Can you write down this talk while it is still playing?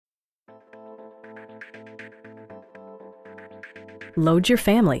Load your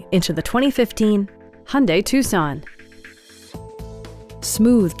family into the 2015 Hyundai Tucson.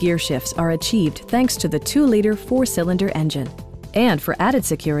 Smooth gear shifts are achieved thanks to the 2-liter 4-cylinder engine. And for added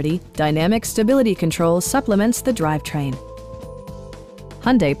security, dynamic stability control supplements the drivetrain.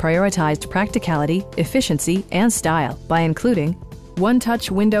 Hyundai prioritized practicality, efficiency, and style by including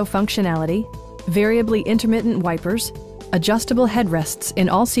one-touch window functionality, variably intermittent wipers, adjustable headrests in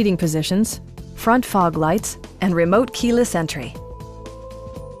all seating positions, front fog lights, and remote keyless entry.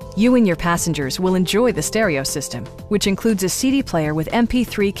 You and your passengers will enjoy the stereo system, which includes a CD player with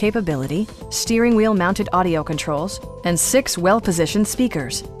MP3 capability, steering wheel mounted audio controls, and 6 well-positioned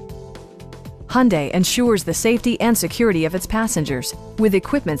speakers. Hyundai ensures the safety and security of its passengers with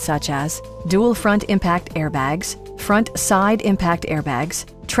equipment such as dual front impact airbags, front side impact airbags,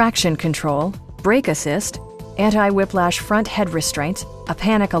 traction control, brake assist, anti-whiplash front head restraints, a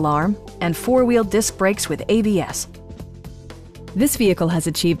panic alarm, and 4-wheel disc brakes with ABS. This vehicle has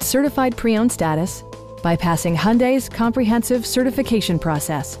achieved certified pre-owned status by passing Hyundai's comprehensive certification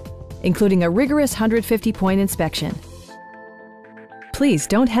process, including a rigorous 150-point inspection. Please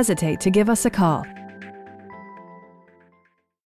don't hesitate to give us a call.